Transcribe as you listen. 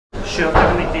Stuart,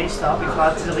 given the great start we've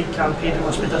had to the league campaign, it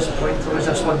must be disappointing to lose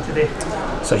this one today.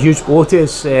 It's a huge blow to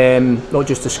us, not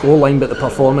just the scoreline but the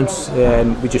performance.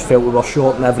 We just felt we were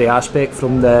short in every aspect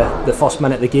from the first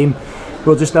minute of the game.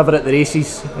 We were just never at the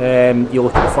races. You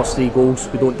look at the first 3 goals,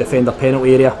 we don't defend our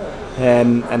penalty area.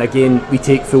 And again, we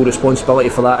take full responsibility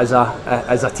for that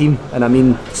as a team, and I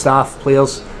mean staff,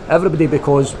 players, everybody,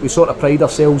 because we sort of pride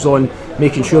ourselves on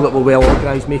making sure that we're well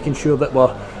organised, making sure that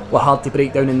we're hard to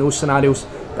break down in those scenarios.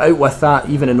 But out with that,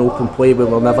 even in open play, we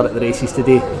were never at the races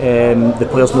today. The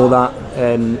players know that,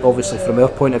 and obviously from our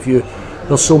point of view,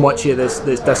 there's so much here that's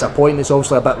disappointing. It's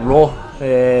obviously a bit raw,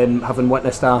 having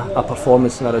witnessed a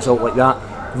performance and a result like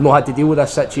that. We've not had to deal with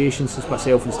this situation since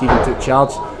myself and Stephen took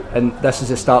charge, and this is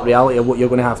the stark reality of what you're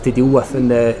going to have to deal with in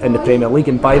the Premier League.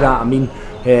 And by that I mean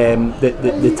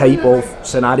the type of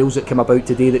scenarios that came about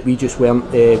today that we just weren't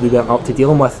up to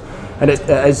dealing with. And it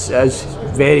is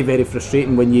very, very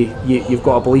frustrating when you've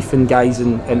got a belief in guys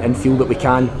and feel that we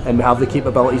can, and we have the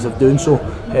capabilities of doing so.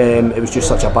 It was just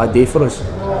such a bad day for us.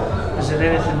 Is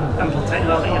there anything in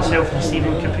particular that yourself and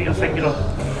Stephen could put your finger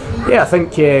on? Yeah, I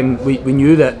think we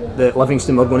knew that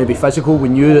Livingston were going to be physical. We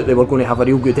knew that they were going to have a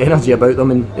real good energy about them,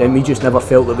 and we just never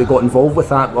felt that we got involved with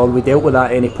that or we dealt with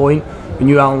that at any point. We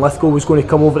knew Alan Lithgow was going to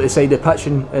come over to the side of the pitch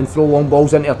and throw long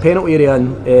balls into our penalty area,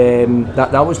 and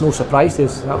that was no surprise to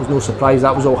us. That was no surprise.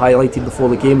 That was all highlighted before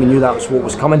the game. We knew that was what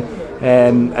was coming,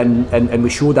 and we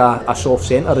showed a soft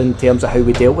centre in terms of how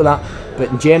we dealt with that. But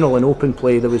in general, in open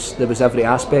play, there was every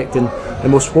aspect,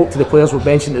 and we spoke to the players. We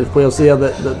mentioned to the players there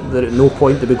that at no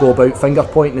point did we go about finger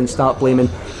pointing and start blaming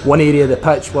one area of the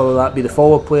pitch, whether that be the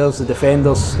forward players, the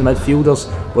defenders, the midfielders.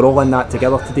 We're all in that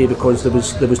together today because there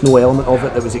was no element of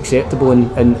it that was acceptable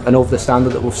and of the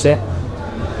standard that we've set.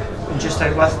 And just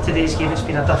out with today's game, it's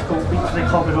been a difficult week for the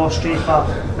club with Ross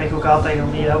Draper, Michael Gardine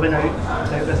and Lee Irwin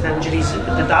out with injuries.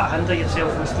 Did that hinder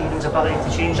yourself and Stephen's ability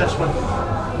to change this one?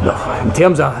 No, in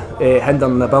terms of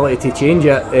hindering the ability to change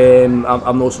it,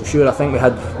 I'm not so sure. I think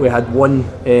we had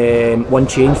one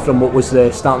change from what was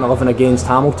the starting 11 against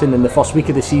Hamilton in the first week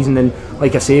of the season, and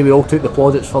like I say, we all took the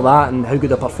plaudits for that and how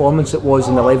good a performance it was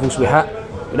and the levels we hit.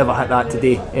 We never hit that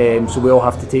today, so we all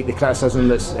have to take the criticism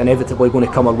that's inevitably going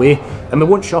to come our way, and we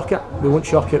won't shirk it. We won't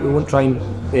shirk it. We won't try and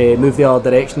move the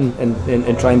other direction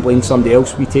and try and blame somebody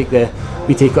else. We take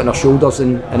it on our shoulders,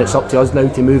 and it's up to us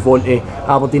now to move on to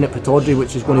Aberdeen at Pittodrie,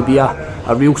 which is going to be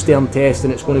a real stern test,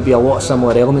 and it's going to be a lot of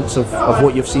similar elements of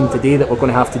what you've seen today that we're going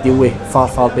to have to deal with far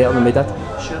better than we did.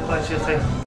 Sure, thanks for your time.